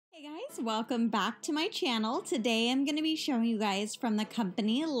Hey guys, welcome back to my channel. Today I'm going to be showing you guys from the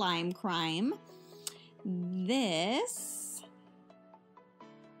company Lime Crime this.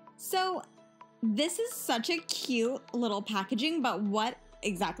 So this is such a cute little packaging, but what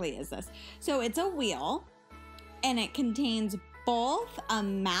exactly is this? So it's a wheel and it contains both a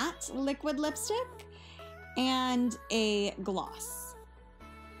matte liquid lipstick and a gloss.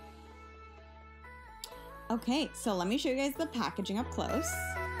 Okay, so let me show you guys the packaging up close.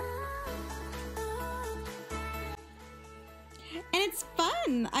 And it's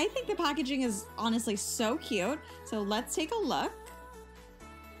fun. I think the packaging is honestly so cute. So let's take a look.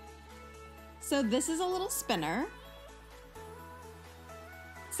 So this is a little spinner.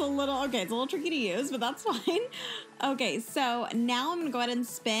 It's a little tricky to use, but that's fine. Okay, so now I'm gonna go ahead and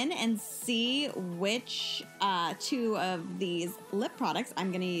spin and see which two of these lip products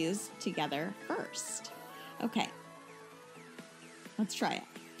I'm gonna use together first. Okay, let's try it.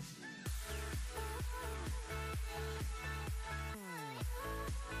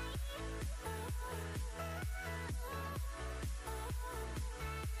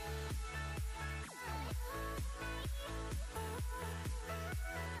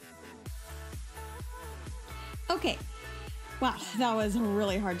 Okay, wow, that was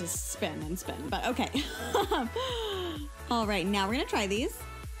really hard to spin, but okay. All right, now we're gonna try these.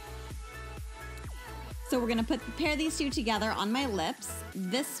 So we're gonna pair these two together on my lips.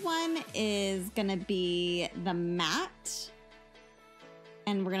 This one is gonna be the matte,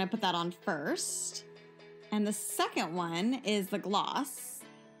 and we're gonna put that on first. And the second one is the gloss,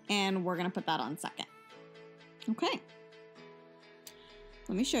 and we're gonna put that on second. Okay,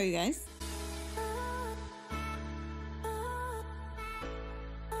 let me show you guys.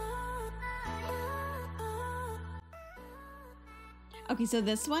 Okay, so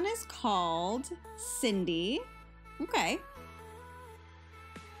this one is called Cindy. Okay.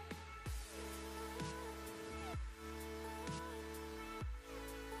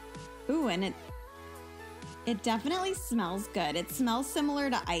 Ooh, and it definitely smells good. It smells similar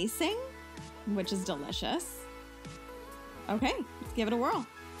to icing, which is delicious. Okay, let's give it a whirl.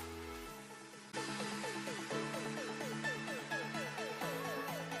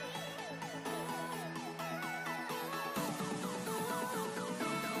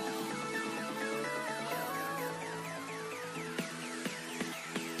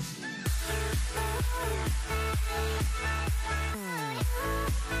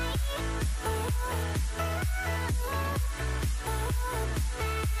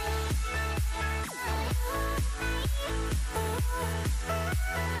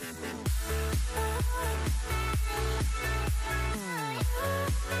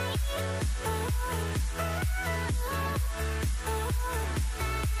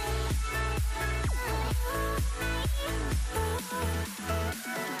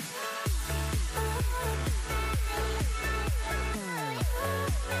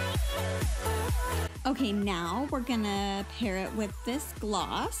 Okay, now we're gonna pair it with this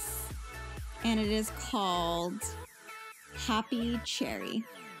gloss, and it is called Happy Cherry.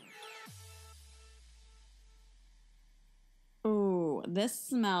 Ooh, this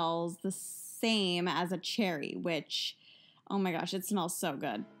smells the same as a cherry, which, oh my gosh, it smells so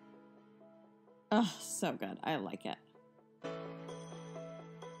good. Oh, so good. I like it.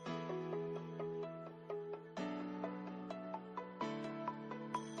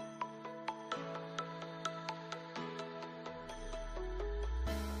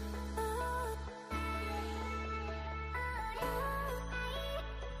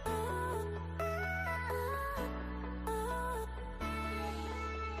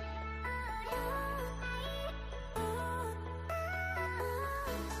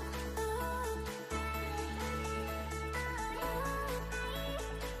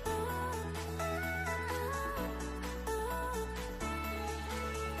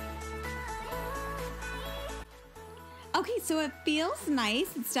 Okay, so it feels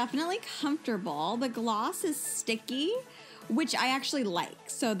nice. It's definitely comfortable. The gloss is sticky, which I actually like,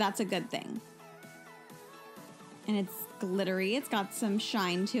 so that's a good thing. And it's glittery. It's got some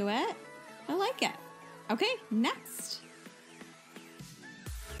shine to it. I like it. Okay, next.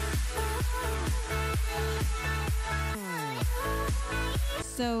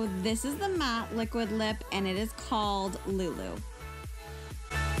 So this is the matte liquid lip, and it is called Lulu.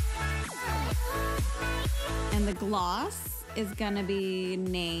 And the gloss is gonna be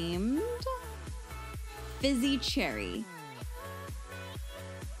named Fizzy Cherry.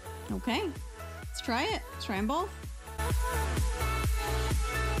 Okay, let's try it. Let's try them both.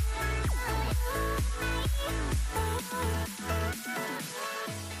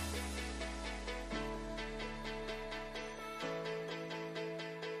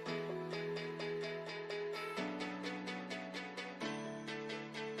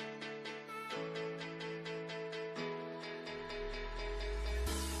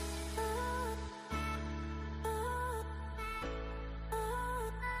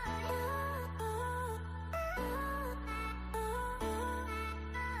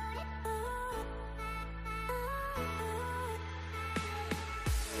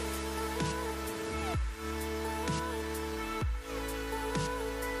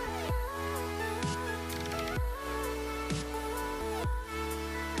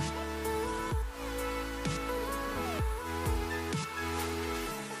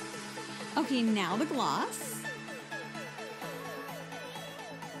 Okay, now the gloss.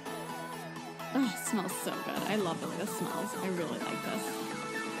 Oh, it smells so good. I love the way this smells. I really like this.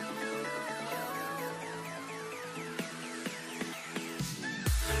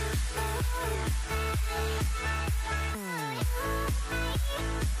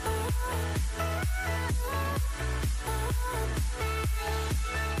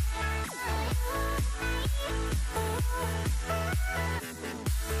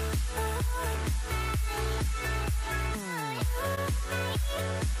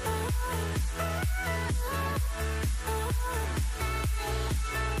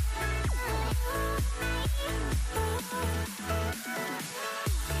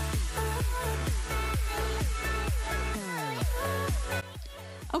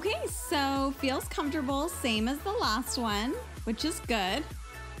 Okay, so feels comfortable, same as the last one, which is good.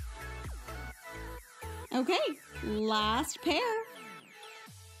 Okay, last pair.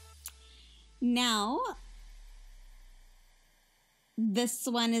 Now, this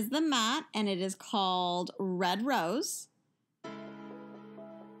one is the matte, and it is called Red Rose.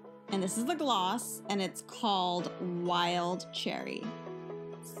 And this is the gloss, and it's called Wild Cherry.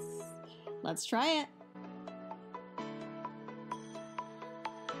 Let's try it.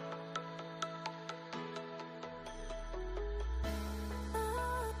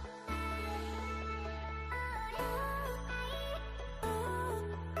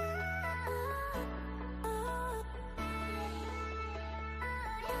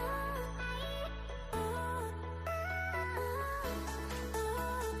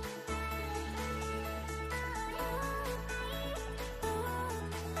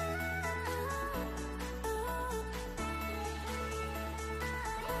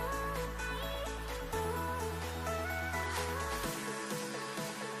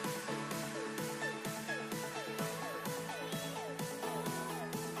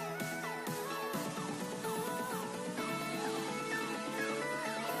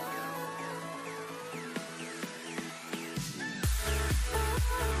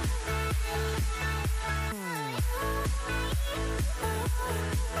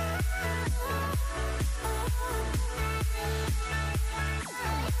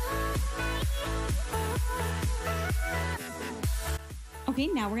 Okay,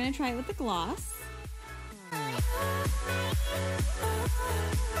 now we're gonna try it with the gloss.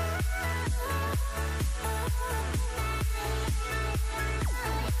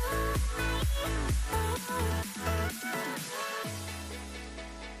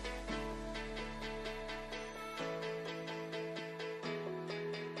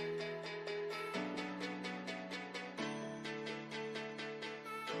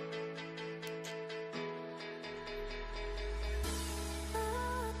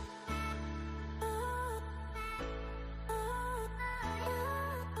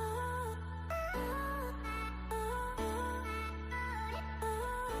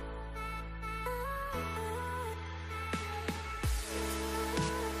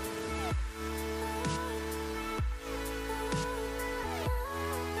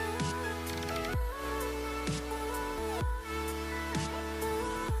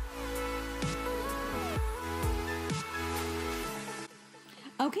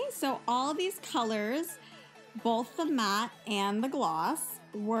 Okay, so all these colors, both the matte and the gloss,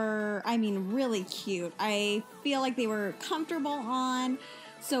 were, I mean, really cute. I feel like they were comfortable on.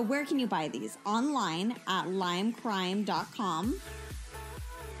 So where can you buy these? Online at limecrime.com.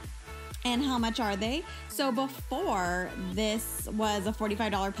 And how much are they? So before, this was a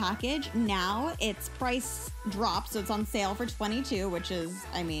 $45 package. Now its price dropped, so it's on sale for $22, which is,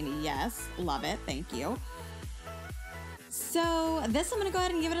 I mean, yes, love it, thank you. So this, I'm gonna go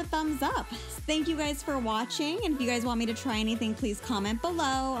ahead and give it a thumbs up. Thank you guys for watching. And if you guys want me to try anything, please comment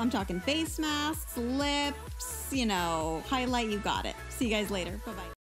below. I'm talking face masks, lips, you know, highlight, you got it. See you guys later, bye-bye.